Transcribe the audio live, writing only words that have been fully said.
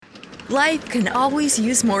Life can always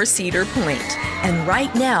use more Cedar Point. And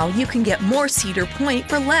right now, you can get more Cedar Point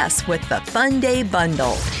for less with the Fun Day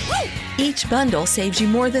Bundle. Each bundle saves you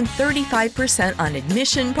more than 35% on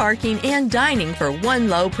admission, parking, and dining for one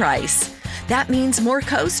low price. That means more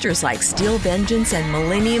coasters like Steel Vengeance and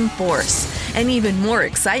Millennium Force, and even more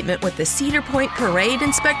excitement with the Cedar Point Parade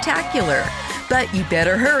and Spectacular. But you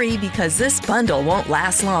better hurry because this bundle won't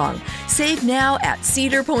last long. Save now at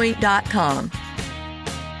cedarpoint.com.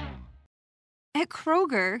 At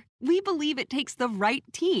Kroger, we believe it takes the right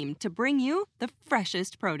team to bring you the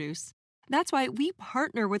freshest produce. That's why we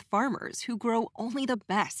partner with farmers who grow only the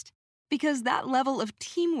best. Because that level of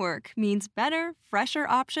teamwork means better, fresher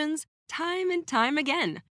options time and time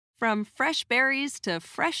again. From fresh berries to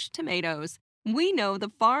fresh tomatoes, we know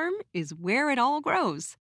the farm is where it all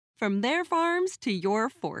grows. From their farms to your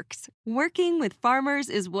forks, working with farmers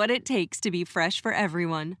is what it takes to be fresh for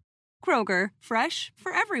everyone. Kroger, fresh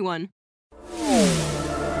for everyone.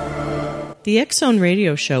 The X Zone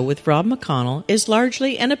Radio Show with Rob McConnell is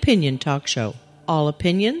largely an opinion talk show. All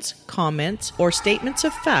opinions, comments, or statements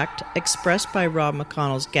of fact expressed by Rob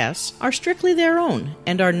McConnell's guests are strictly their own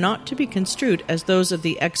and are not to be construed as those of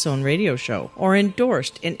the X Zone Radio Show or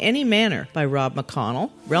endorsed in any manner by Rob McConnell,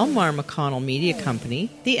 Relmar McConnell Media Company,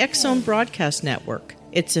 the X Zone Broadcast Network,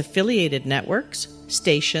 its affiliated networks,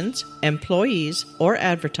 stations, employees, or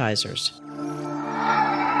advertisers.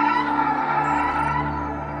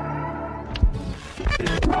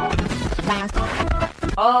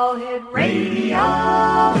 All Hit Radio.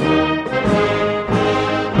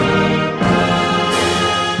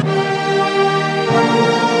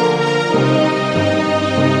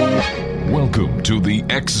 Welcome to the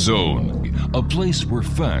X Zone, a place where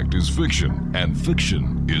fact is fiction and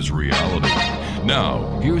fiction is reality.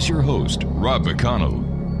 Now, here's your host, Rob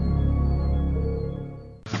McConnell.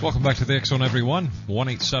 Welcome back to the X Zone, everyone.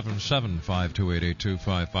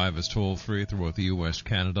 1-877-528-8255 is toll-free throughout the U.S.,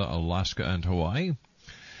 Canada, Alaska, and Hawaii.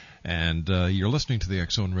 And you're listening to the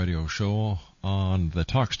X Zone Radio Show on the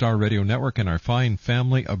Talkstar Radio Network and our fine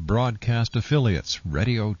family of broadcast affiliates,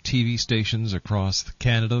 radio, TV stations across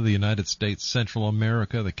Canada, the United States, Central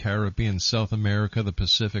America, the Caribbean, South America, the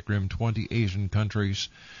Pacific Rim, 20 Asian countries,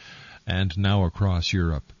 and now across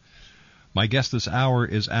Europe. My guest this hour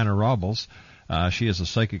is Anna Robles. She is a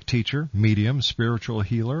psychic teacher, medium, spiritual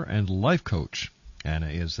healer, and life coach. Anna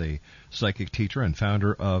is a psychic teacher and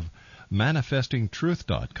founder of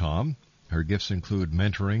ManifestingTruth.com. Her gifts include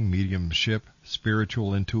mentoring, mediumship,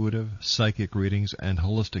 spiritual intuitive, psychic readings, and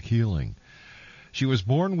holistic healing. She was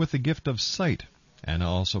born with the gift of sight. Anna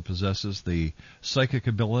also possesses the psychic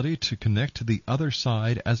ability to connect to the other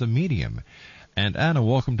side as a medium. And Anna,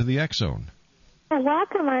 welcome to the X Zone.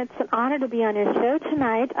 Welcome. It's an honor to be on your show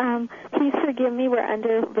tonight. Please forgive me. We're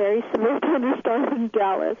under very severe thunderstorms in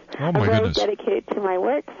Dallas. Oh, my I'm goodness. very dedicated to my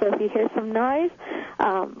work, so if you hear some noise,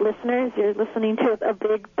 listeners, you're listening to a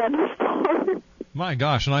big thunderstorm. My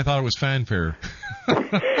gosh, and I thought it was fanfare. Yeah,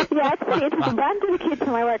 it's pretty interesting, but I'm dedicated to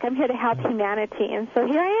my work. I'm here to help humanity, and so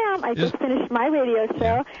here I am. I just finished my radio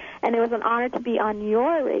show, and it was an honor to be on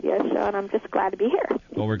your radio show, and I'm just glad to be here.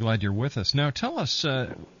 Well, we're glad you're with us. Now, tell us,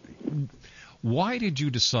 why did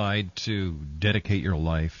you decide to dedicate your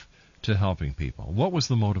life to helping people? What was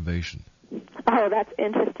the motivation? Oh, that's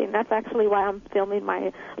interesting. That's actually why I'm filming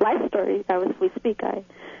my life story as we speak. I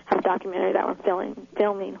have a documentary that I'm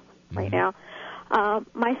filming right now.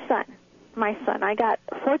 My son. I got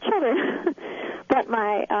 4 children, but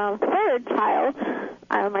my third child,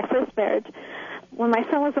 my first marriage, when my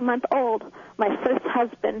son was a month old, my first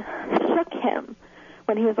husband shook him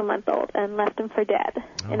when he was a month old and left him for dead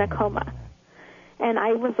in a coma. And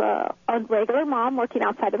I was a regular mom working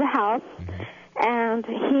outside of the house, and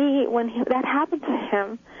when that happened to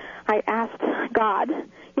him, I asked God,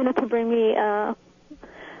 to bring me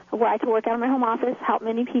where I could work out of my home office, help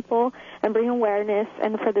many people, and bring awareness,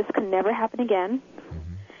 and for this could never happen again.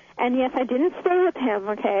 And yes, I didn't stay with him,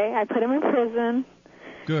 okay? I put him in prison.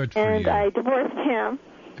 Good for and you. I divorced him.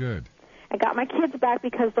 Good. I got my kids back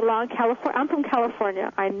because the law in California, I'm from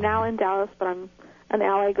California. I'm now in Dallas, but I'm an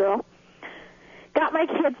LA girl. Got my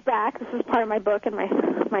kids back. This is part of my book and my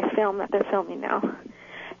film that they're filming now.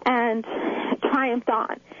 And triumphed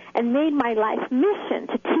on and made my life mission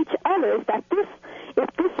to teach others that if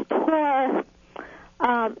this poor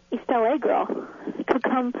East LA girl could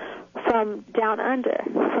come from down under,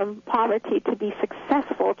 from poverty, to be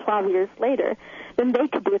successful 12 years later, then they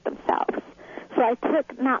could do it themselves. So I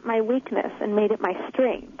took not my weakness and made it my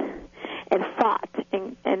strength and fought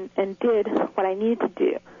and did what I needed to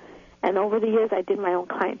do. And over the years, I did my own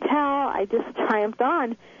clientele. I just triumphed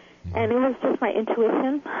on. And it was just my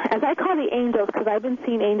intuition. As I call the angels, because I've been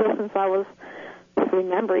seeing angels since I was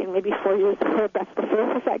remembering, maybe 4 years old. That's the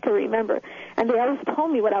furthest I could remember. And they always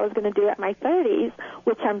told me what I was going to do at my 30s,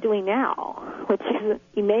 which I'm doing now, which is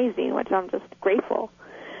amazing, which I'm just grateful.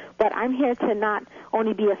 But I'm here to not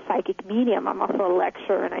only be a psychic medium, I'm also a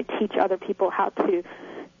lecturer, and I teach other people how to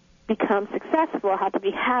become successful, how to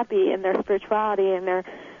be happy in their spirituality and their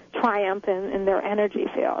triumph and in their energy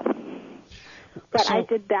field. But I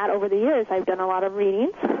did that over the years. I've done a lot of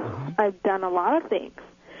readings. I've done a lot of things.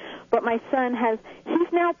 But my son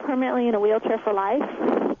he's now permanently in a wheelchair for life,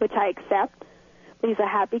 which I accept. He's a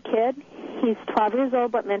happy kid. He's 12 years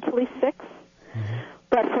old but mentally sick.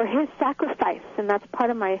 But for his sacrifice, and that's part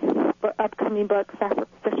of my upcoming book,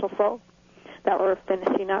 Sacrificial Soul, that we're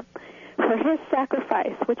finishing up, for his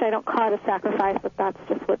sacrifice, which I don't call it a sacrifice, but that's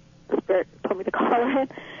just what the Spirit told me to call it,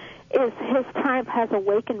 is his triumph has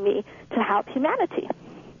awakened me to help humanity.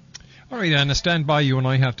 All right, Anna, stand by. You and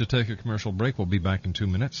I have to take a commercial break. We'll be back in 2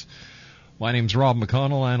 minutes. My name's Rob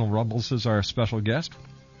McConnell. Anna Robles is our special guest.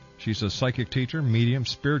 She's a psychic teacher, medium,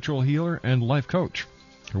 spiritual healer, and life coach.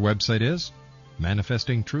 Her website is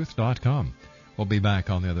manifestingtruth.com. We'll be back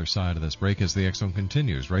on the other side of this break as the X Zone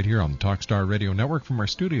continues right here on the Talkstar Radio Network from our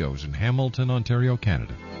studios in Hamilton, Ontario,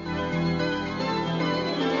 Canada.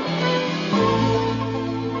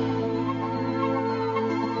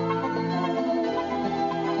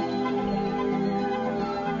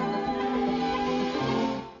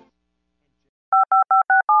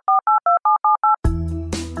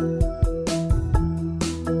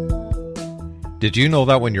 Did you know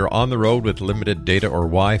that when you're on the road with limited data or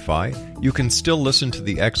Wi-Fi, you can still listen to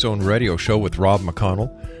the X Zone Radio Show with Rob McConnell,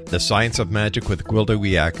 The Science of Magic with Gwilda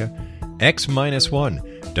Wiyaka,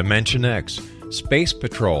 X-1, Dimension X, Space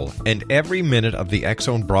Patrol, and every minute of the X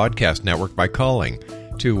Zone broadcast network by calling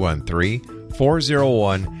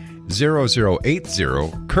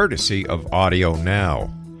 213-401-0080, courtesy of Audio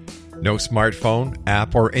Now. No smartphone,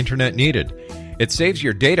 app, or internet needed. It saves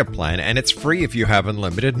your data plan, and it's free if you have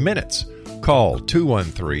unlimited minutes. Call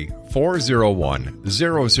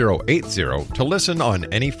 213-401-0080 to listen on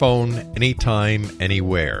any phone, anytime,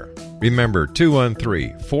 anywhere. Remember,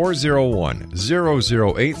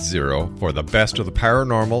 213-401-0080 for the best of the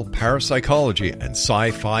paranormal, parapsychology, and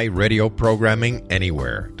sci-fi radio programming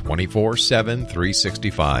anywhere, 24/7,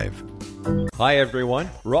 365. Hi everyone,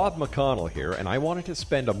 Rob McConnell here, and I wanted to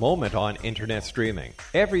spend a moment on internet streaming.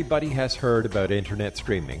 Everybody has heard about internet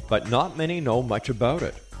streaming, but not many know much about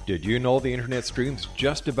it. Did you know the internet streams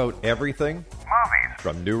just about everything? Movies.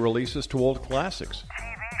 From new releases to old classics.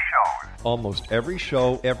 TV shows. Almost every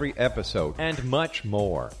show, every episode, and much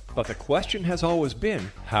more. But the question has always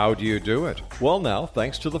been, how do you do it? Well now,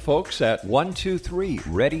 thanks to the folks at 123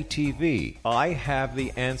 Ready TV, I have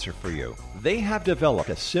the answer for you. They have developed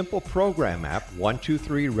a simple program app,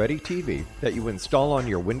 123 Ready TV, that you install on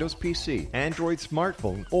your Windows PC, Android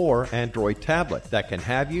smartphone, or Android tablet that can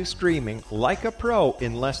have you streaming like a pro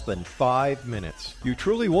in less than 5 minutes. You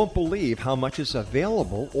truly won't believe how much is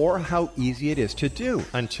available or how easy it is to do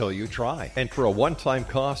until you try. And for a one-time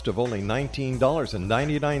cost of only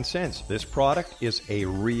 $19.99, this product is a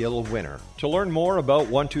real winner. To learn more about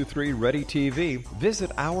 123 Ready TV,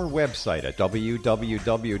 visit our website at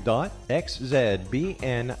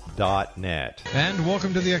www.xzbn.net. And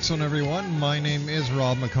welcome to the X Zone, everyone. My name is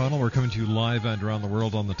Rob McConnell. We're coming to you live and around the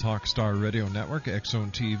world on the Talkstar Radio Network, X Zone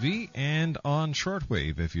TV, and on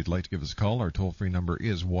shortwave. If you'd like to give us a call, our toll-free number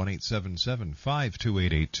is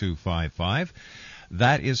 1-877-528-8255.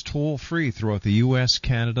 That is toll-free throughout the U.S.,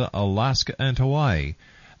 Canada, Alaska, and Hawaii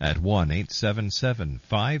at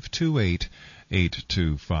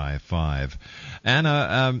 1-877-528-8255.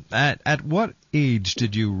 Anna, at what age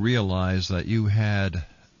did you realize that you had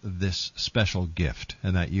this special gift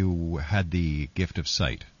and that you had the gift of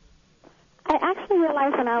sight? I actually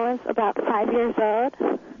realized when I was about 5 years old,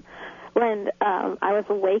 when I was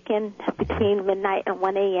awakened between midnight and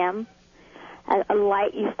 1 a.m., a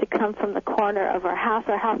light used to come from the corner of our house.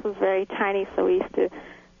 Our house was very tiny, so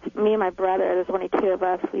me and my brother, there's only two of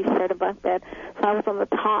us, we shared a bunk bed. So I was on the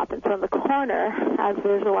top, and so in the corner, I was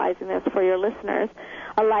visualizing this for your listeners,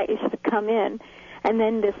 a light used to come in, and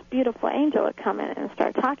then this beautiful angel would come in and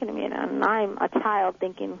start talking to me, and I'm a child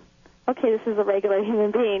thinking, okay, this is a regular human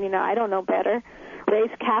being, I don't know better.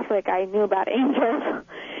 Raised Catholic, I knew about angels.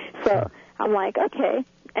 So I'm like, okay.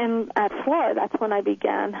 And at 4, that's when I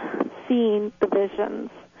began seeing the visions,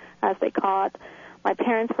 as they call it. My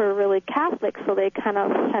parents were really Catholic, so they kind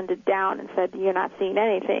of sent it down and said, you're not seeing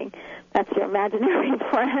anything. That's your imaginary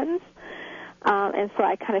friends. And so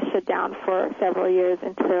I kind of shut down for several years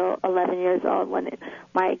until 11 years old when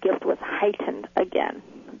my gift was heightened again.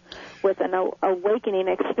 was an awakening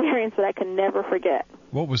experience that I can never forget.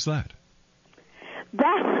 What was that?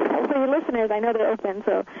 That, for your listeners, I know they're open.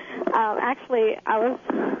 So, actually, I was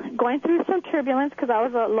going through some turbulence because I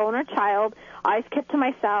was a loner child. I always kept to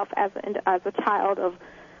myself as a child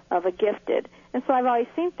of a gifted, and so I've always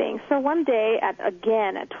seen things. So one day, at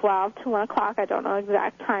 12 to 1 o'clock, I don't know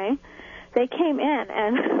exact time, they came in,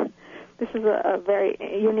 and this is a very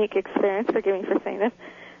unique experience. Forgive me for saying this.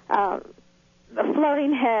 The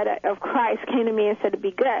floating head of Christ came to me and said to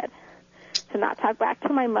be good, to not talk back to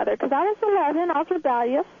my mother, because I was 11, I was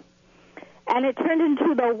rebellious, and it turned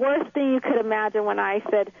into the worst thing you could imagine when I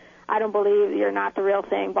said, I don't believe you're not the real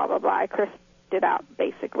thing, blah, blah, blah. I cursed it out,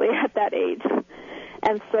 basically, at that age.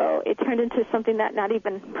 And so it turned into something that not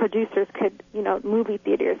even producers could, movie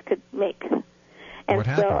theaters could make. And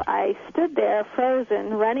so I stood there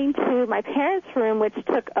frozen, running to my parents' room, which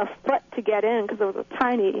took a foot to get in because it was a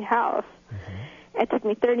tiny house. Mm-hmm. It took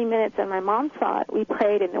me 30 minutes, and my mom saw it. We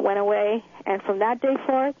prayed, and it went away. And from that day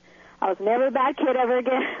forth, I was never a bad kid ever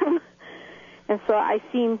again. And so I've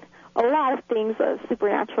seen a lot of things,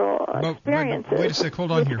 supernatural experiences. Wait a sec.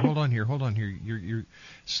 Hold on here. You're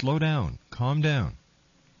slow down. Calm down.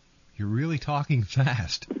 You're really talking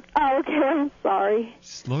fast. Oh, okay. I'm sorry.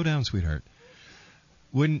 Slow down, sweetheart.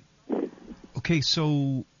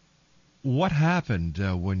 So what happened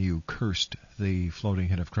when you cursed the floating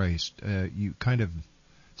head of Christ? You kind of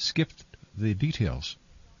skipped the details.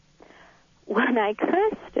 When I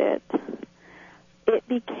cursed it, it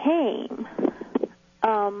became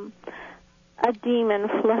a demon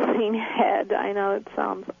floating head. I know it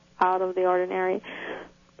sounds out of the ordinary,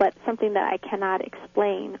 but something that I cannot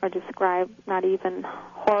explain or describe, not even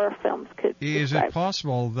horror films could describe. Is it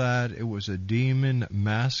possible that it was a demon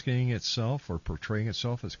masking itself or portraying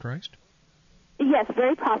itself as Christ? Yes,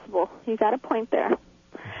 very possible. You got a point there.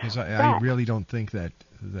 Because I really don't think that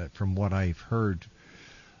from what I've heard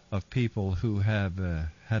of people who have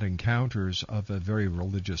had encounters of a very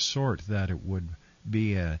religious sort, that it would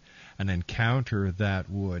be an encounter that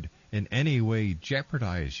would in any way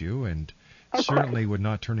jeopardize you and certainly would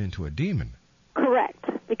not turn into a demon. Correct,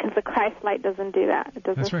 because the Christ light doesn't do that. It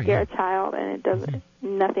doesn't scare a child, and it doesn't.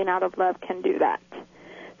 Nothing out of love can do that.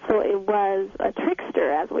 So it was a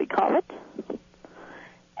trickster, as we call it,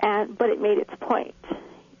 but it made its point,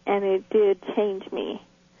 and it did change me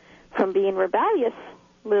from being rebellious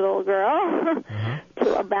little girl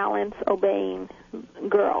to a balanced, obeying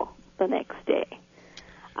girl the next day.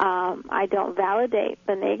 I don't validate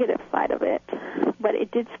the negative side of it, but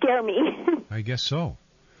it did scare me. I guess so.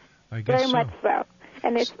 Very much so.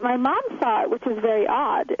 And my mom saw it, which was very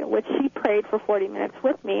odd, which she prayed for 40 minutes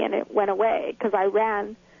with me, and it went away because I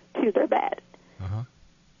ran to their bed.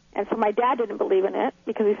 And so my dad didn't believe in it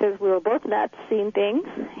because he says we were both nuts seeing things.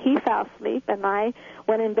 He fell asleep, and I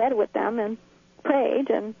went in bed with them and prayed,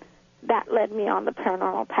 and that led me on the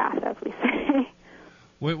paranormal path, as we say.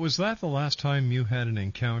 Wait, was that the last time you had an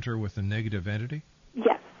encounter with a negative entity?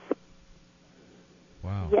 Yes.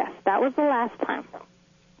 Wow. Yes, that was the last time.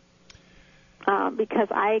 Because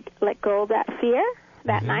I let go of that fear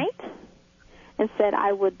that night and said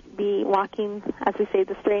I would be walking, as we say,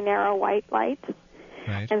 the straight, narrow, white light.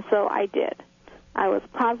 Right. And so I did. I was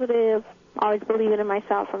positive, always believing in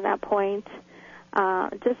myself from that point.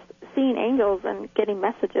 Just seeing angels and getting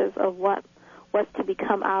messages of what was to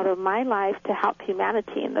become out of my life to help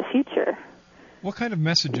humanity in the future. What kind of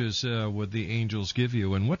messages would the angels give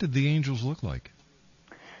you, and what did the angels look like?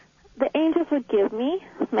 The angels would give me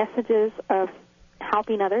messages of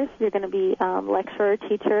helping others. You're going to be lecturer,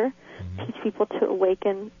 teacher, teach people to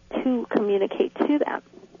awaken, to communicate to them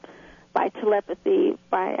by telepathy,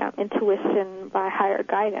 by intuition, by higher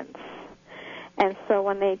guidance. And so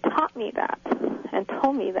when they taught me that and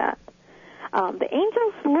told me that, the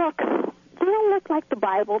angels they don't look like the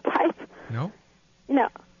Bible type. No? No.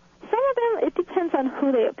 Some of them, it depends on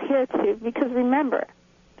who they appear to, because remember,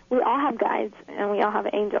 we all have guides and we all have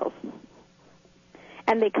angels.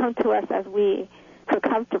 And they come to us as we feel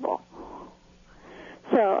comfortable.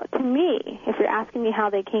 So to me, if you're asking me how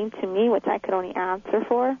they came to me, which I could only answer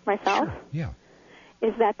for myself,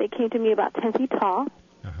 is that they came to me about 10 feet tall.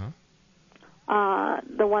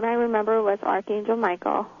 The one I remember was Archangel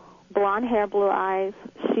Michael, blonde hair, blue eyes,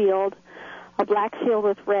 shield, a black shield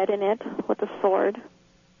with red in it, with a sword.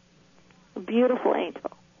 A beautiful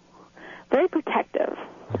angel. Very protective,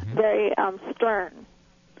 very stern,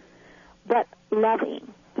 but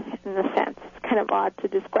loving in a sense. It's kind of odd to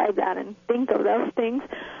describe that and think of those things,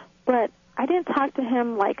 but I didn't talk to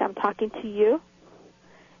him like I'm talking to you.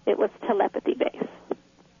 It was telepathy-based,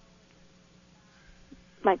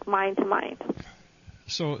 like mind to mind.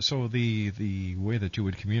 So the way that you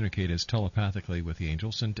would communicate is telepathically with the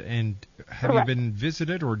angels, and have Correct. you been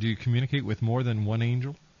visited, or do you communicate with more than one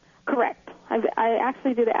angel? Correct. I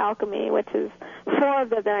actually do the alchemy, which is 4 of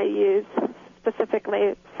them that I use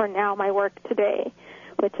specifically for now my work today,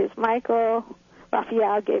 which is Michael,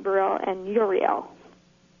 Raphael, Gabriel, and Uriel.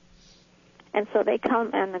 And so they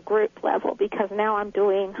come on the group level because now I'm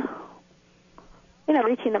doing,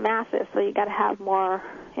 reaching the masses. So you got to have more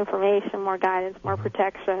information, more guidance, more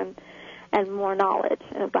protection, and more knowledge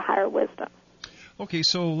of the higher wisdom. Okay,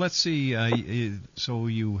 so let's see. So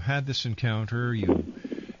you had this encounter.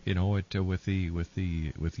 With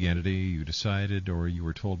the entity. You decided, or you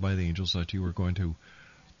were told by the angels that you were going to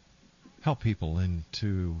help people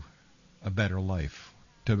into a better life,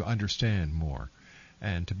 to understand more,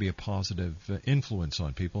 and to be a positive influence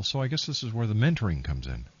on people. So I guess this is where the mentoring comes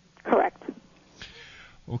in. Correct.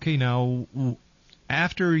 Okay, now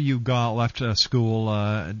after you left school,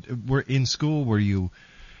 were you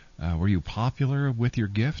popular with your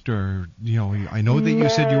gift, or I know that you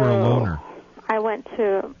said you were a loner. I went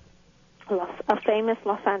to a famous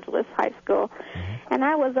Los Angeles high school, and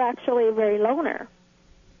I was actually a very loner.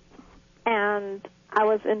 And I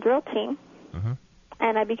was in drill team,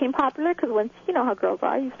 and I became popular because once you know how girls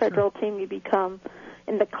are, you start drill team, you become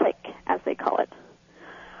in the clique, as they call it.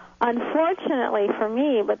 Unfortunately for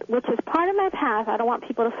me, which is part of my past, I don't want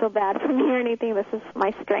people to feel bad for me or anything. This is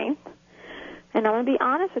my strength. And I'm going to be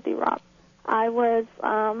honest with you, Rob. I was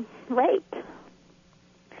raped.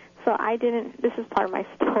 So this is part of my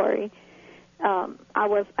story.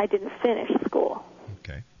 I didn't finish school.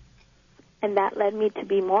 Okay. And that led me to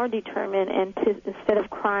be more determined and to, instead of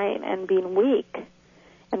crying and being weak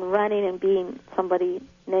and running and being somebody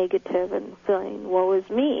negative and feeling, woe is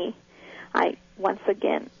me, I once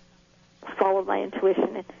again followed my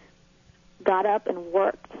intuition and got up and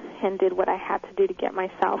worked and did what I had to do to get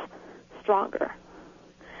myself stronger.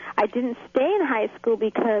 I didn't stay in high school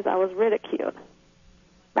because I was ridiculed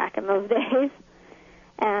back in those days.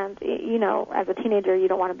 And, as a teenager, you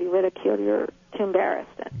don't want to be ridiculed. You're too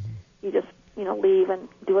embarrassed. And you just, leave and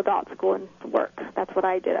do adult school and work. That's what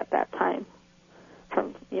I did at that time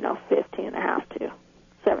from, 15 and a half to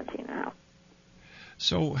 17 and a half.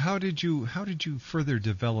 So how did you further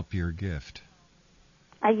develop your gift?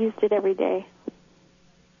 I used it every day.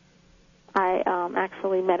 I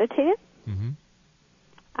actually meditated.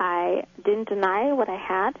 I didn't deny what I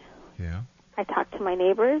had. Yeah. I talked to my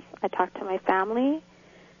neighbors. I talked to my family.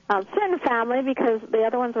 Certain family, because the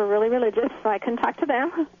other ones were really religious, so I couldn't talk to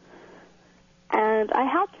them. And I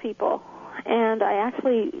helped people. And I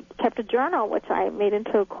actually kept a journal, which I made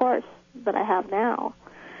into a course that I have now,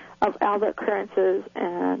 of all the occurrences,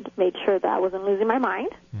 and made sure that I wasn't losing my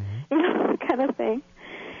mind, kind of thing.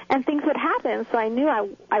 And things would happen, so I knew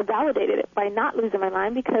I validated it by not losing my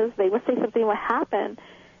mind, because they would say something would happen,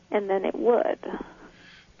 and then it would.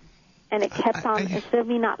 And it kept on, instead of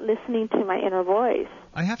me not listening to my inner voice.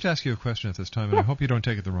 I have to ask you a question at this time, and I hope you don't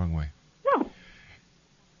take it the wrong way. No.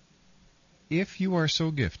 If you are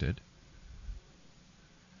so gifted,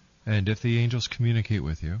 and if the angels communicate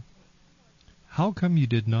with you, how come you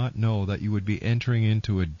did not know that you would be entering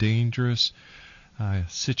into a dangerous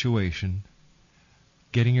situation,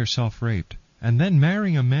 getting yourself raped, and then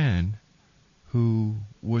marrying a man who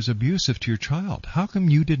was abusive to your child? How come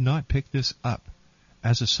you did not pick this up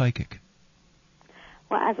as a psychic?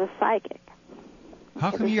 Well, as a psychic.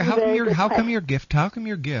 How come your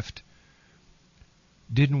gift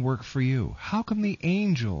didn't work for you? How come the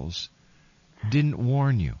angels didn't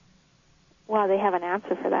warn you? Well, they have an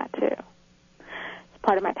answer for that too. It's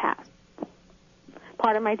part of my past,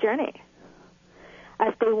 part of my journey.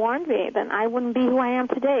 If they warned me, then I wouldn't be who I am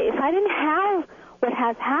today. If I didn't have what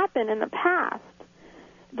has happened in the past,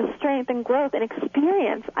 the strength and growth and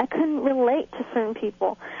experience, I couldn't relate to certain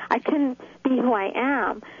people. I couldn't be who I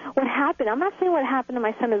am. What happened, I'm not saying what happened to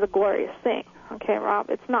my son is a glorious thing. Okay, Rob,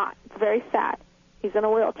 it's not. It's very sad. He's in a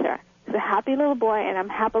wheelchair. He's a happy little boy, and I'm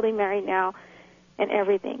happily married now and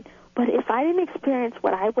everything. But if I didn't experience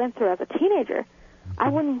what I went through as a teenager, I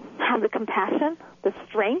wouldn't have the compassion, the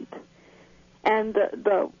strength, and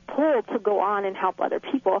the pull to go on and help other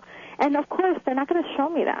people. And, of course, they're not going to show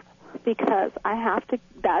me that, because I have to.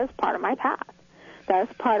 That is part of my past. That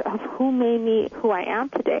is part of who made me who I am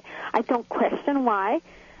today. I don't question why.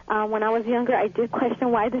 When I was younger, I did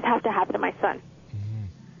question why this has to happen to my son.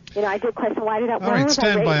 I did question why did that. All right,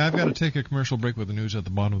 stand by. I've got to take a commercial break with the news at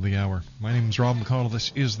the bottom of the hour. My name is Rob McConnell.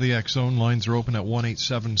 This is the X Zone. Lines are open at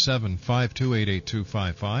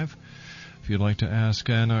 1-877-528-8255. If you'd like to ask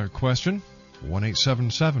Anna a question,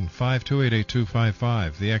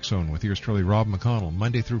 1-877-528-8255. The X Zone with yours truly, Rob McConnell,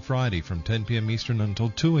 Monday through Friday from 10 p.m. Eastern until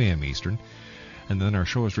 2 a.m. Eastern. And then our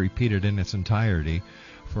show is repeated in its entirety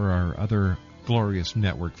for our other glorious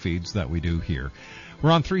network feeds that we do here.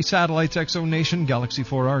 We're on 3 satellites, X Zone Nation, Galaxy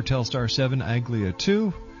 4R, Telstar 7, Aglia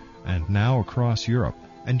 2, and now across Europe.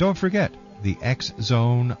 And don't forget, the X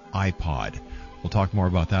Zone iPod. We'll talk more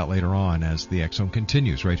about that later on as the X Zone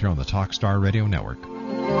continues right here on the Talkstar Radio Network.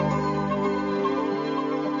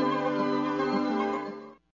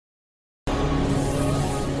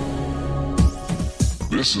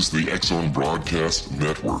 This is the X Zone Broadcast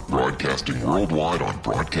Network, broadcasting worldwide on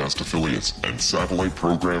broadcast affiliates and satellite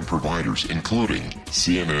program providers, including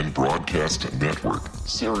CNN Broadcast Network,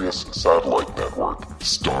 Sirius Satellite Network,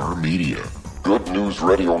 Star Media, Good News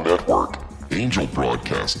Radio Network, Angel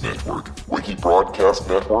Broadcast Network, Wiki Broadcast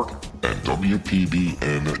Network, and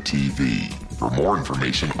WPBN TV. For more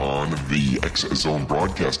information on the X Zone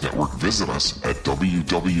Broadcast Network, visit us at www.xzbn.net.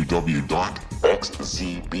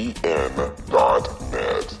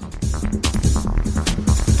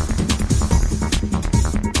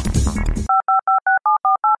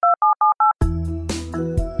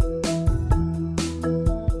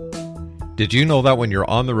 Did you know that when you're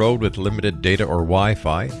on the road with limited data or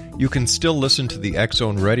Wi-Fi, you can still listen to the X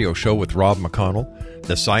Zone Radio Show with Rob McConnell,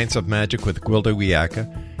 The Science of Magic with Gwilda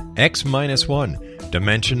Wiyaka, X-1,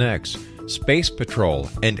 Dimension X, Space Patrol,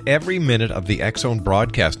 and every minute of the X Zone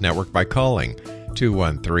Broadcast Network by calling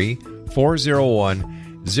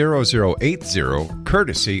 213-401-0080,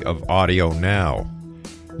 courtesy of Audio Now.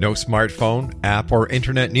 No smartphone, app, or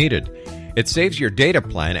internet needed. It saves your data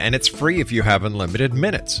plan, and it's free if you have unlimited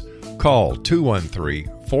minutes. Call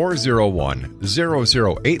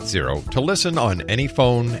 213-401-0080 to listen on any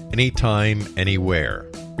phone, anytime, anywhere.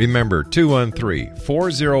 Remember,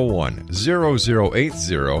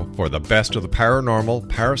 213-401-0080 for the best of the paranormal,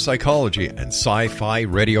 parapsychology, and sci-fi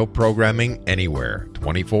radio programming anywhere,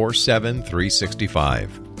 24/7,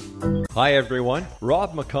 365. Hi everyone,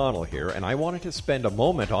 Rob McConnell here, and I wanted to spend a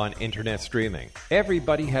moment on internet streaming.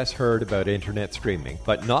 Everybody has heard about internet streaming,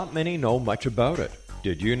 but not many know much about it.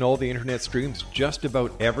 Did you know the internet streams just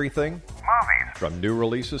about everything? Movies. From new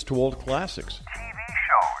releases to old classics. TV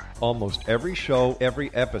shows. Almost every show, every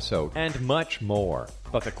episode, and much more.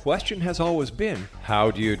 But the question has always been,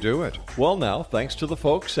 how do you do it? Well now, thanks to the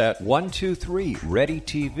folks at 123 Ready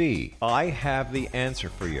TV, I have the answer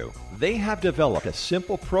for you. They have developed a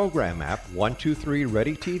simple program app, 123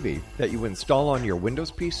 Ready TV, that you install on your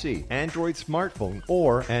Windows PC, Android smartphone,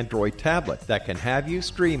 or Android tablet that can have you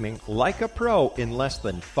streaming like a pro in less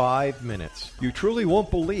than 5 minutes. You truly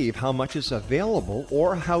won't believe how much is available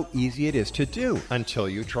or how easy it is to do until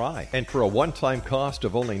you try. And for a one-time cost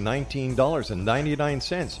of only $19.99,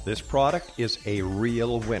 this product is a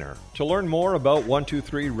real winner. To learn more about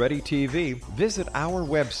 123 Ready TV, visit our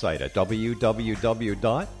website at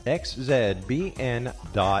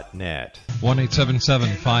www.xzbn.net.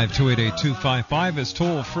 1-877-528-8255 is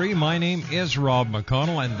toll free. My name is Rob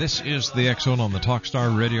McConnell, and this is the X Zone on the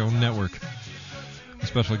Talkstar Radio Network. The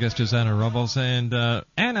special guest is Anna Robles. And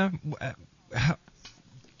Anna,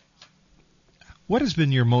 what has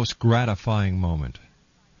been your most gratifying moment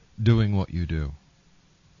doing what you do?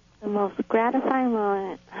 The most gratifying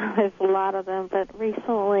moment, there's a lot of them, but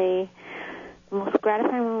recently, the most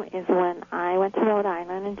gratifying moment is when I went to Rhode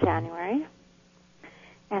Island in January,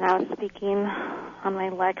 and I was speaking on my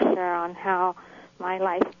lecture on how my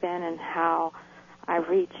life's been and how I've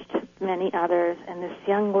reached many others, and this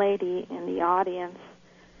young lady in the audience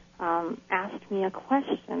asked me a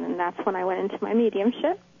question, and that's when I went into my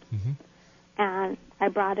mediumship, and I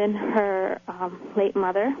brought in her late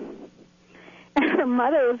mother. And her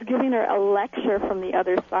mother was giving her a lecture from the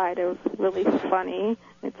other side. It was really funny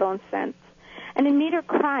in its own sense. And it made her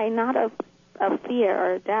cry, not of fear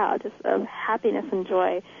or doubt, just of happiness and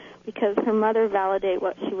joy, because her mother validated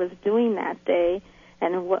what she was doing that day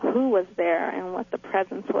and who was there and what the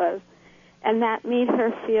presence was. And that made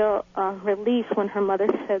her feel relief when her mother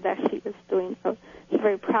said that she was she's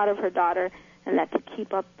very proud of her daughter, and that to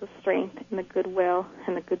keep up the strength and the goodwill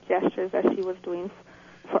and the good gestures that she was doing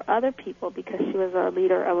for other people, because she was a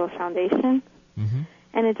leader of a foundation.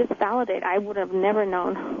 And it just validated. I would have never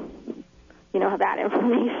known, that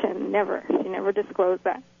information. Never. She never disclosed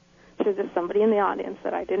that. She was just somebody in the audience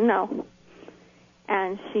that I didn't know.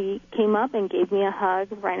 And she came up and gave me a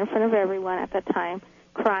hug right in front of everyone at the time,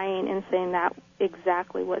 crying and saying that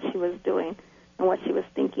exactly what she was doing and what she was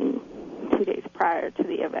thinking 2 days prior to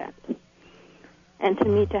the event. And to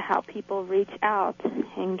me, to help people reach out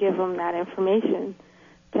and give them that information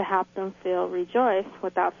to help them feel rejoiced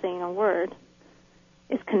without saying a word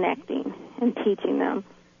is connecting and teaching them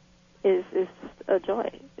is a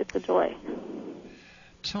joy. It's a joy.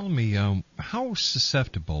 Tell me, how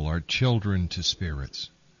susceptible are children to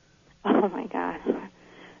spirits? Oh, my God.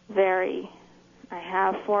 Very. I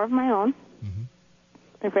have 4 of my own. Mm-hmm.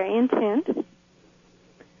 They're very in tune.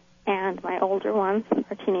 And my older ones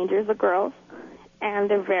are teenagers, the girls, and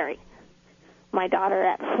they're very. My daughter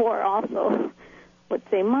at 4 also would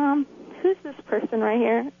say, Mom, who's this person right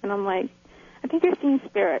here? And I'm like, I think you're seeing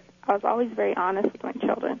spirit. I was always very honest with my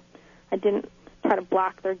children. I didn't try to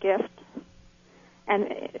block their gift. And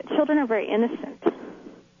children are very innocent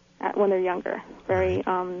when they're younger. Very,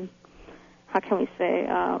 how can we say,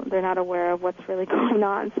 they're not aware of what's really going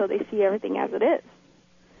on, so they see everything as it is.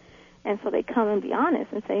 And so they come and be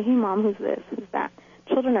honest and say, hey, Mom, who's this, who's that?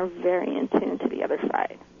 Children are very in tune to the other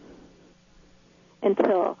side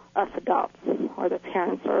until us adults or their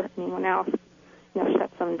parents or anyone else,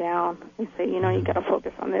 shuts them down and say, you got to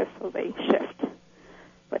focus on this, so they shift.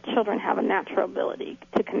 But children have a natural ability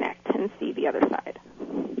to connect and see the other side.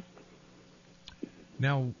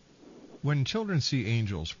 Now, when children see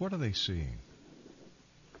angels, what are they seeing?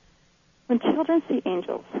 When children see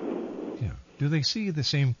angels. Yeah. Do they see the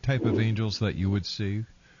same type of angels that you would see?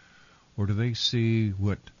 Or do they see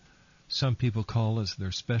what some people call as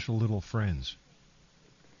their special little friends?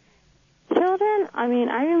 Children, I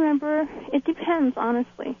remember, it depends,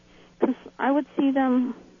 honestly. Because I would see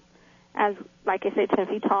them as, like I say, 10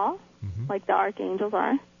 feet tall, like the archangels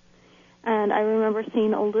are. And I remember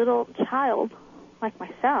seeing a little child, like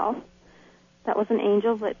myself, that was an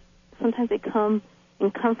angel, but sometimes they come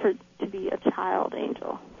in comfort to be a child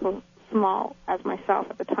angel, so small as myself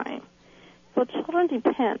at the time. So children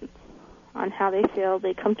depend on how they feel.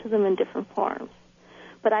 They come to them in different forms.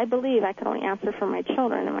 But I believe I can only answer for my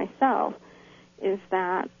children and myself is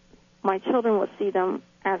that my children will see them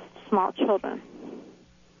as small children,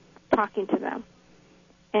 talking to them.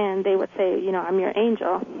 And they would say, I'm your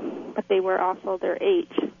angel, but they were also their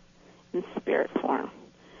age in spirit form.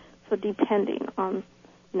 So depending on,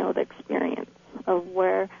 the experience of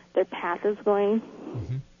where their path is going,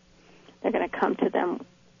 they're going to come to them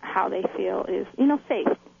how they feel is, safe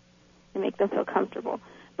and make them feel comfortable.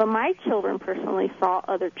 But my children personally saw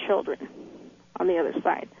other children on the other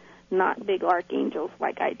side, not big archangels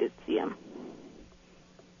like I did see them.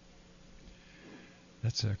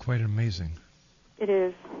 That's quite amazing. It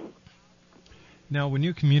is. Now, when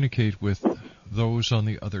you communicate with those on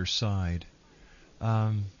the other side,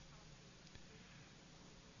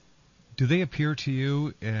 do they appear to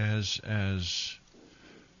you as a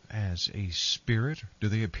spirit? Do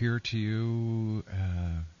they appear to you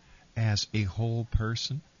as a whole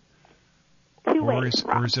person? Two ways.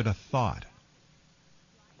 Or is it a thought?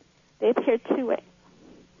 They appear 2 ways.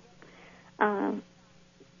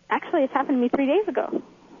 Actually, it's happened to me 3 days ago.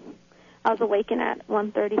 I was awakened at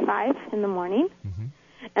 1:35 in the morning,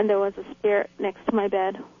 and there was a spirit next to my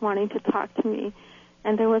bed wanting to talk to me.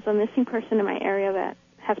 And there was a missing person in my area that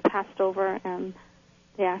has passed over, and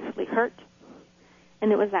they actually hurt.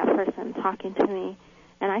 And it was that person talking to me.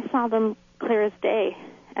 And I saw them clear as day,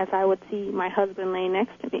 as I would see my husband laying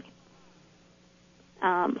next to me.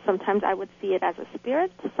 Sometimes I would see it as a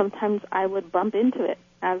spirit. Sometimes I would bump into it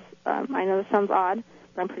as, I know this sounds odd,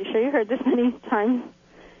 but I'm pretty sure you heard this many times,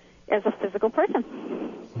 as a physical person.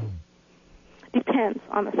 Depends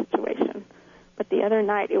on the situation. But the other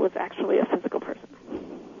night, it was actually a physical person.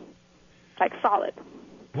 Like solid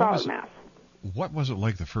mass. What was it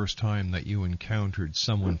like the first time that you encountered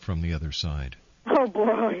someone from the other side? Oh,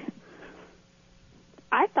 boy.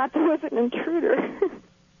 I thought there was an intruder.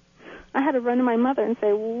 I had to run to my mother and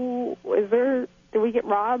say, did we get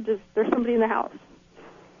robbed? Is there somebody in the house?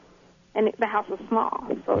 And the house was small,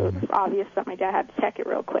 so it was obvious that my dad had to check it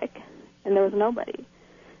real quick. And there was nobody.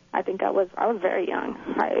 I think I was very young.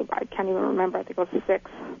 I can't even remember. I think I was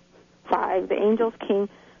 6, 5. The angels came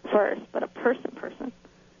first, but a person,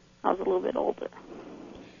 I was a little bit older.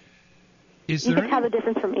 You can tell the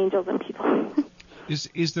difference from angels and people.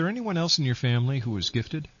 Is there anyone else in your family who is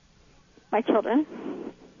gifted? My children.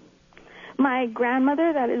 My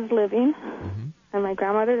grandmother that is living, and my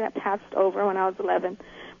grandmother that passed over when I was 11.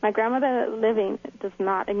 My grandmother living does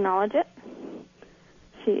not acknowledge it.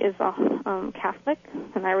 She is a Catholic,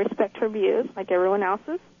 and I respect her views like everyone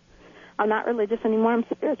else's. I'm not religious anymore. I'm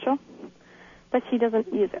spiritual. But she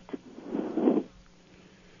doesn't use it.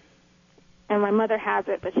 And my mother has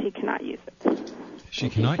it, but she cannot use it. She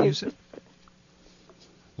cannot use it?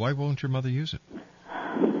 Why won't your mother use it?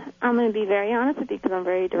 I'm going to be very honest with you because I'm a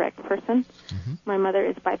very direct person. My mother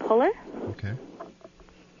is bipolar. Okay.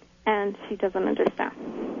 And she doesn't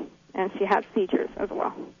understand. And she has seizures as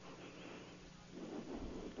well.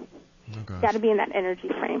 You got to be in that energy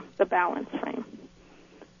frame, the balance frame,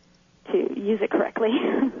 to use it correctly.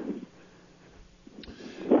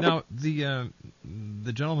 Now, the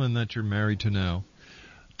gentleman that you're married to now,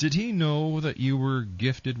 did he know that you were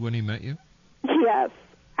gifted when he met you? Yes.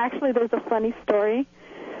 Actually, there's a funny story.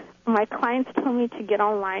 My clients told me to get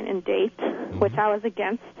online and date, which I was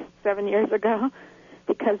against 7 years ago,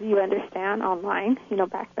 because you understand online,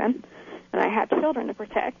 back then, and I had children to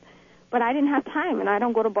protect. But I didn't have time, and I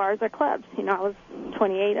don't go to bars or clubs. I was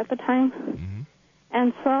 28 at the time.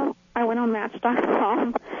 And so I went on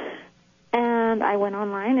Match.com, and I went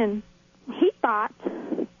online, and he thought,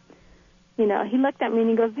 he looked at me and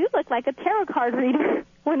he goes, "You look like a tarot card reader,"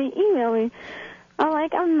 when he emailed me. I'm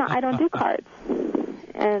like, "I'm not. I don't do cards."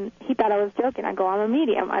 And he thought I was joking. I go, "I'm a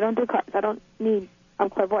medium. I don't do cards. I'm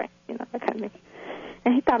clairvoyant," that kind of thing.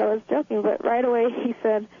 And he thought I was joking, but right away he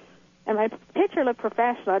said, and my picture looked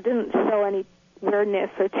professional. It didn't show any weirdness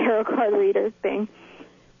or tarot card reader thing,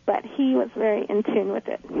 but he was very in tune with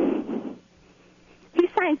it. He's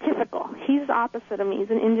scientifical. He's the opposite of me. He's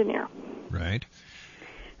an engineer. Right.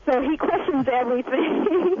 So he questions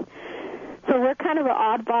everything. So we're kind of an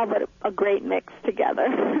oddball, but a great mix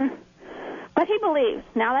together. But he believes.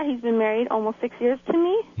 Now that he's been married almost 6 years to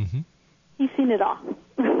me, he's seen it all.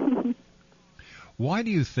 Why do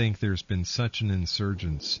you think there's been such an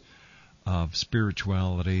insurgence of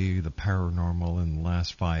spirituality, the paranormal, in the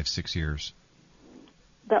last 5-6 years?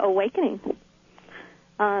 The awakening.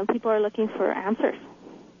 People are looking for answers.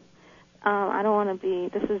 I don't want to be,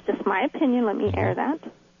 this is just my opinion, let me air that.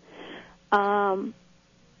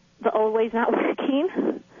 The old way's not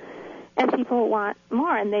working, and people want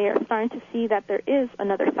more, and they are starting to see that there is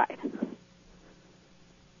another side.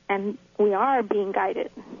 And we are being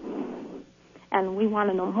guided, and we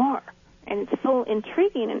want to know more. And it's so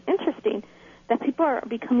intriguing and interesting that people are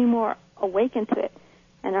becoming more awakened to it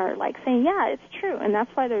and are like saying, yeah, it's true. And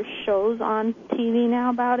that's why there's shows on TV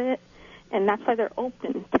now about it, and that's why they're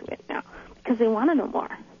open to it now, because they want to know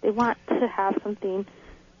more. They want to have something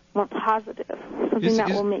more positive, something that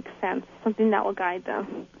will make sense, something that will guide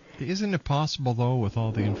them. Isn't it possible, though, with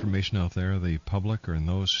all the information out there, the public or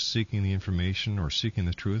those seeking the information or seeking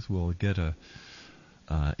the truth will get a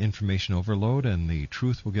information overload, and the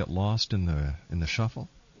truth will get lost in the shuffle?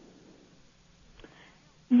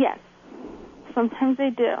 Yes, sometimes they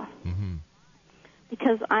do.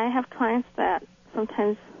 Because I have clients that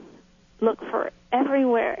sometimes look for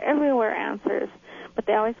everywhere answers, but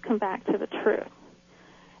they always come back to the truth.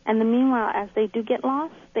 And meanwhile, as they do get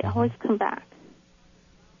lost, they always come back.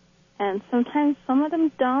 And sometimes some of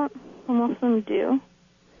them don't, but most of them do.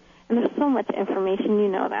 And there's so much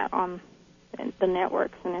information, that, on the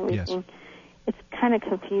networks and everything. Yes. It's kind of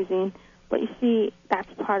confusing, but you see, that's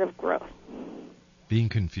part of growth. Being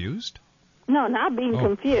confused? No, not being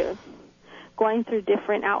confused. Going through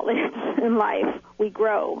different outlets in life, we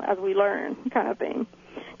grow as we learn, kind of thing.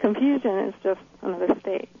 Confusion is just another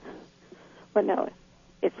state. But no,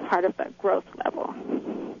 it's part of that growth level.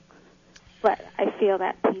 But I feel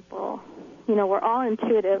that people, we're all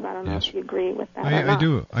intuitive. I don't know if you agree with that.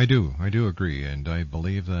 I do agree, and I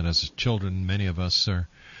believe that as children, many of us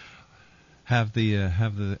have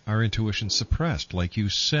our intuition suppressed, like you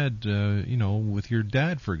said, with your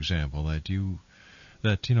dad, for example, that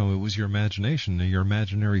it was your imagination, your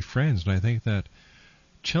imaginary friends, and I think that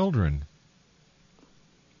children,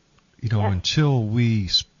 until we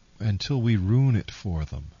ruin it for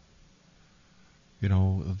them.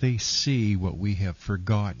 They see what we have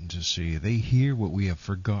forgotten to see. They hear what we have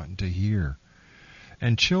forgotten to hear.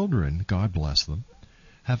 And children, God bless them,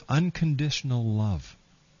 have unconditional love.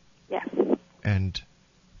 Yes. And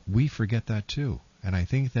we forget that too. And I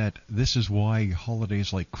think that this is why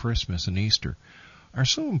holidays like Christmas and Easter are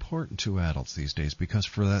so important to adults these days, because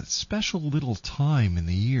for that special little time in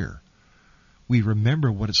the year, we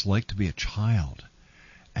remember what it's like to be a child,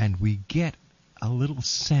 and we get a little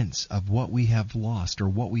sense of what we have lost or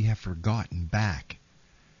what we have forgotten back.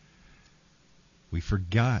 We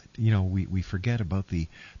forget, we forget about the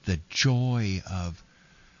joy of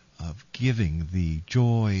giving, the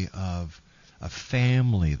joy of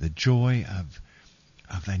family, the joy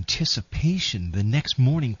of anticipation. The next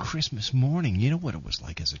morning, Christmas morning, you know what it was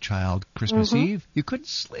like as a child, Christmas Eve? You couldn't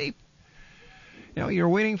sleep. You're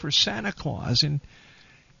waiting for Santa Claus, and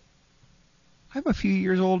I'm a few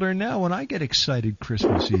years older now, and I get excited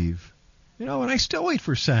Christmas Eve. And I still wait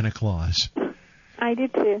for Santa Claus. I do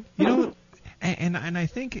too. And I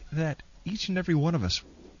think that each and every one of us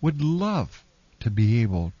would love to be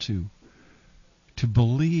able to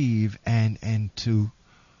believe and to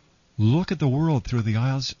look at the world through the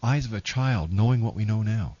eyes of a child, knowing what we know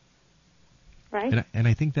now. Right. And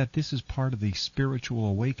I think that this is part of the spiritual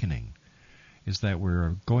awakening, is that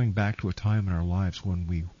we're going back to a time in our lives when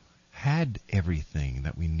we had everything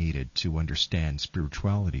that we needed to understand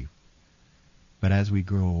spirituality. But as we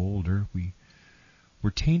grow older, we're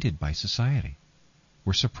tainted by society.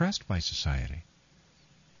 We're suppressed by society.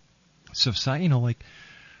 Society,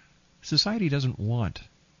 society doesn't want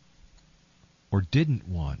or didn't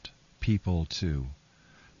want people to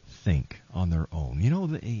think on their own.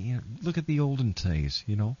 Look at the olden days,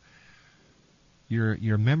 You're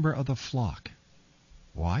a member of the flock.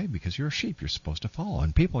 Why? Because you're a sheep you're supposed to follow.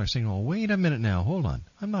 And people are saying, oh, wait a minute now, hold on.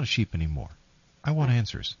 I'm not a sheep anymore. I want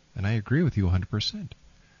answers. And I agree with you 100%.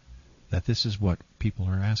 That this is what people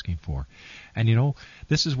are asking for. And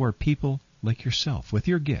this is where people like yourself, with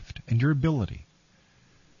your gift and your ability,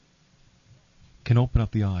 can open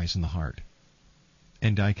up the eyes and the heart.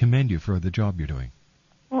 And I commend you for the job you're doing.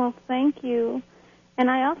 Well, thank you. And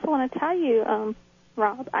I also want to tell you,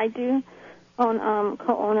 Rob, I do own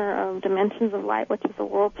co-owner of Dimensions of Light, which is a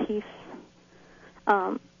world peace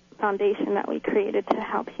foundation that we created to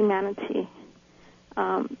help humanity,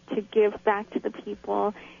 to give back to the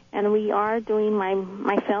people. And we are doing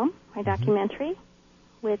my film, my documentary,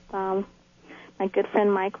 with my good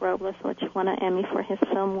friend Mike Robles, which won an Emmy for his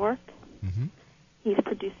film work. Mm-hmm. He's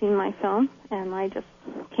producing my film, and I just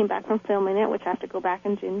came back from filming it, which I have to go back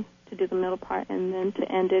in June to do the middle part and then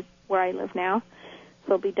to end it where I live now.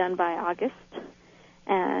 So it'll be done by August.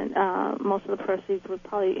 And most of the proceeds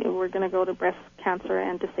we're going to go to breast cancer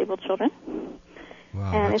and disabled children.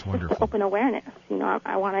 Wow, and that's it's wonderful. Just to open awareness.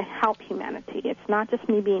 I want to help humanity. It's not just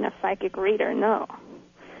me being a psychic reader, no.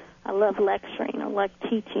 I love lecturing. I love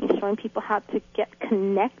teaching, showing people how to get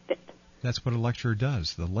connected. That's what a lecturer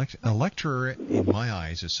does. A lecturer, in my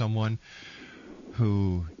eyes, is someone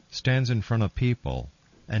who stands in front of people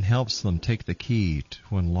and helps them take the key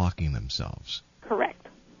to unlocking themselves. Correct.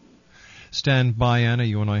 Stand by, Anna.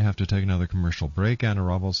 You and I have to take another commercial break. Anna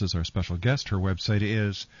Robles is our special guest. Her website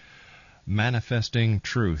is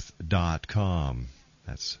manifestingtruth.com.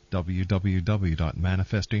 That's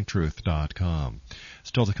www.manifestingtruth.com.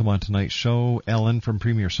 Still to come on tonight's show, Ellen from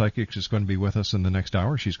Premier Psychics is going to be with us in the next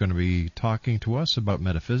hour. She's going to be talking to us about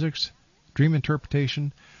metaphysics, dream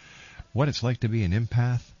interpretation, what it's like to be an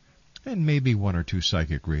empath, and maybe one or two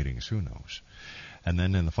psychic readings. Who knows? And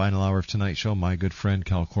then in the final hour of tonight's show, my good friend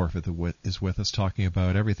Cal Corfith is with us talking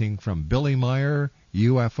about everything from Billy Meyer,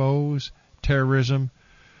 UFOs, terrorism,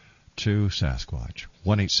 to Sasquatch.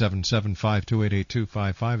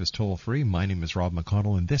 1-877-528-8255 is toll free. My name is Rob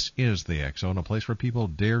McConnell, and this is the X Zone, a place where people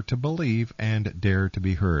dare to believe and dare to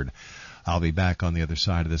be heard. I'll be back on the other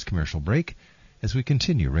side of this commercial break as we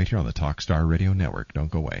continue right here on the Talkstar Radio Network. Don't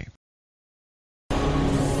go away.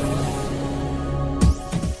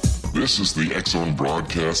 This is the X Zone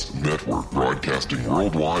Broadcast Network, broadcasting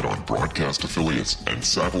worldwide on broadcast affiliates and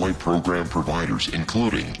satellite program providers,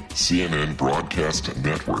 including CNN Broadcast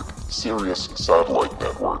Network, Sirius Satellite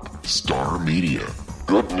Network, Star Media,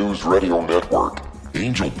 Good News Radio Network,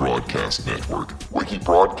 Angel Broadcast Network, Wiki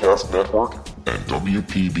Broadcast Network, and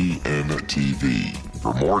WPBN TV.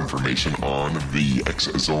 For more information on the X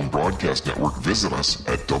Zone Broadcast Network, visit us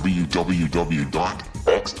at www.xzbn.net.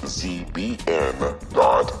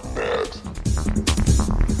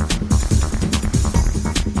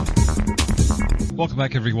 Welcome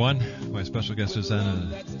back, everyone. My special guest is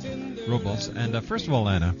Anna Robles. And first of all,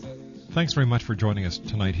 Anna, thanks very much for joining us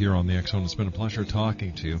tonight here on the X Zone. It's been a pleasure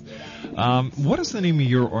talking to you. What is the name of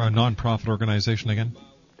your nonprofit organization again?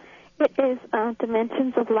 It is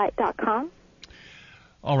dimensionsoflight.com.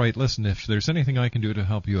 All right, listen, if there's anything I can do to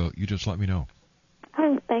help you out, you just let me know.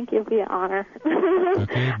 Oh, thank you. It'll be an honor.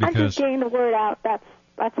 Okay, because I'm just getting the word out. That's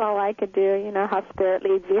all I could do, how spirit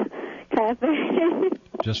leads you, kind of thing.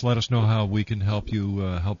 Just let us know how we can help you,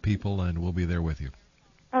 help people, and we'll be there with you.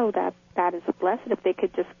 Oh, that is a blessing. If they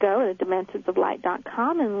could just go to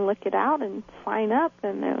dimensionsoflight.com and look it out and sign up,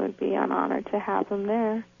 then it would be an honor to have them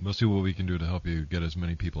there. We'll see what we can do to help you get as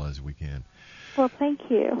many people as we can. Well,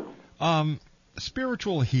 thank you.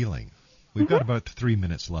 Spiritual healing. We've got about 3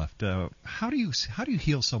 minutes left. How do you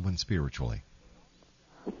heal someone spiritually?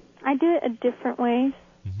 I do it in different ways.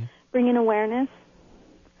 Mm-hmm. Bringing awareness,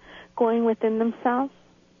 going within themselves.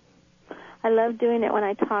 I love doing it when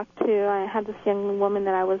I I had this young woman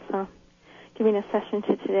that I was giving a session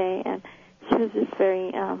to today, and she was just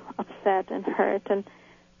very upset and hurt, and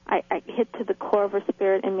I hit to the core of her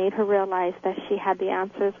spirit and made her realize that she had the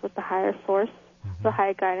answers with the higher source, the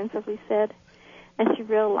higher guidance, as we said. And she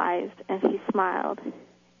realized, and she smiled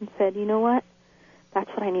and said, you know what? That's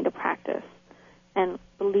what I need to practice. And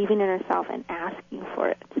believing in herself and asking for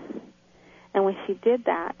it. And when she did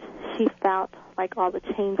that, she felt like all the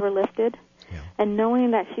chains were lifted. Yeah. And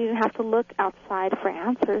knowing that she didn't have to look outside for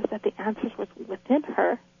answers, that the answers was within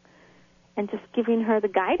her, and just giving her the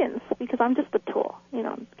guidance, because I'm just a tool,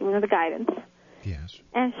 giving her the guidance. Yes.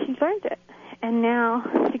 And she learned it. And now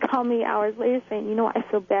she called me hours later saying, I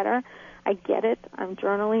feel better. I get it. I'm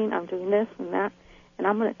journaling. I'm doing this and that. And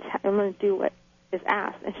I'm going to do what is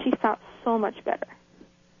asked. And she felt so much better.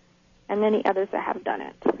 And many others that have done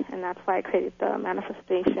it. And that's why I created the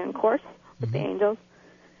manifestation course with the angels.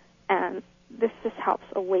 And this just helps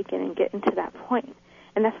awaken and get into that point.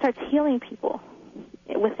 And that starts healing people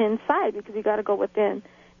within inside, because you got to go within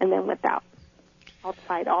and then without,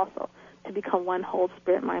 outside also, to become one whole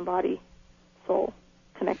spirit, mind, body, soul,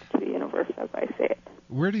 connected to the universe, as I say it.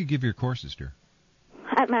 Where do you give your courses, dear?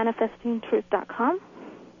 At manifestingtruth.com.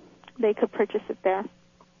 They could purchase it there.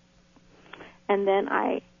 And then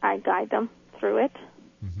I guide them through it,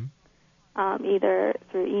 either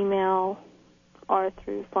through email or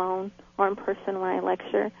through phone or in person when I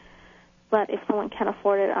lecture. But if someone can't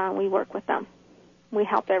afford it, we work with them. We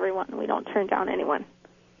help everyone. We don't turn down anyone.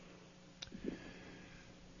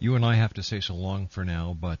 You and I have to say so long for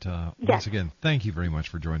now, but once again, thank you very much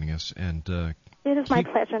for joining us. And it is my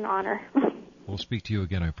pleasure and honor. We'll speak to you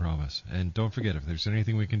again, I promise. And don't forget, if there's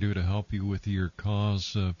anything we can do to help you with your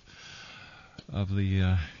cause of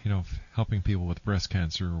the, helping people with breast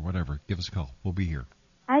cancer or whatever, give us a call. We'll be here.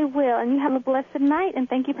 I will. And you have a blessed night, and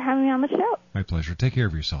thank you for having me on the show. My pleasure. Take care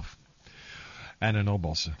of yourself. Anna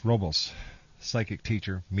Robles, psychic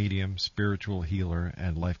teacher, medium, spiritual healer,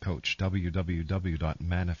 and life coach.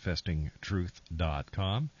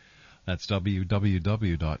 www.manifestingtruth.com. That's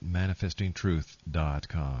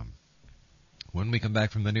www.manifestingtruth.com. When we come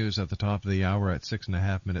back from the news at the top of the hour at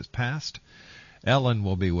 6.5 minutes past, Ellen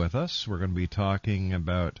will be with us. We're going to be talking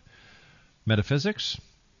about metaphysics,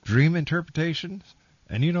 dream interpretation,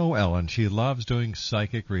 and Ellen, she loves doing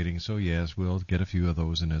psychic readings, so yes, we'll get a few of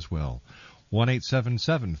those in as well.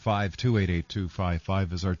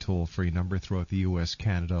 1-877-528-8255 is our toll-free number throughout the U.S.,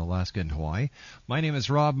 Canada, Alaska, and Hawaii. My name is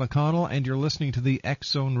Rob McConnell, and you're listening to the X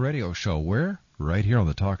Zone Radio Show. Where? Right here on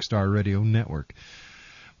the Talkstar Radio Network.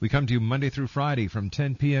 We come to you Monday through Friday from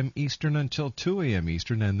 10 p.m. Eastern until 2 a.m.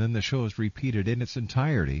 Eastern, and then the show is repeated in its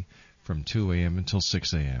entirety from 2 a.m. until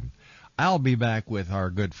 6 a.m. I'll be back with our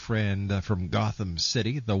good friend from Gotham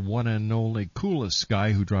City, the one and only coolest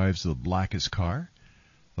guy who drives the blackest car,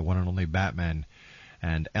 the one and only Batman,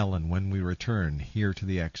 and Ellen when we return here to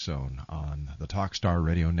the X Zone on the Talkstar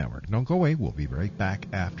Radio Network. Don't go away. We'll be right back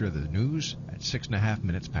after the news at 6.5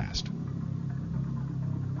 minutes past.